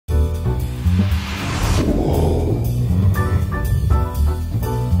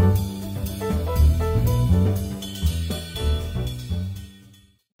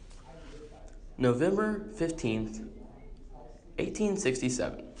November 15th,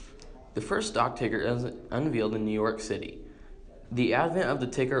 1867. The first stock ticker is unveiled in New York City. The advent of the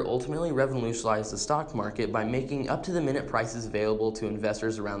ticker ultimately revolutionized the stock market by making up-to-the-minute prices available to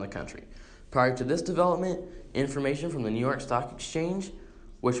investors around the country. Prior to this development, information from the New York Stock Exchange,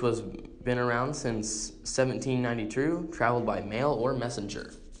 which was been around since 1792, traveled by mail or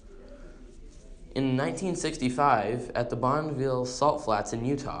messenger. In 1965, at the Bonneville Salt Flats in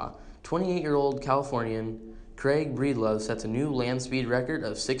Utah, 28-year-old Californian Craig Breedlove sets a new land speed record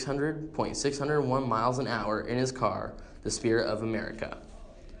of 600.601 miles an hour in his car, the Spirit of America.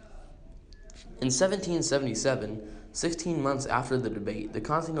 In 1777, 16 months after the debate, the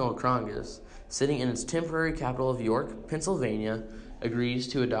Continental Congress, sitting in its temporary capital of York, Pennsylvania, agrees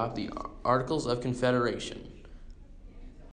to adopt the Articles of Confederation.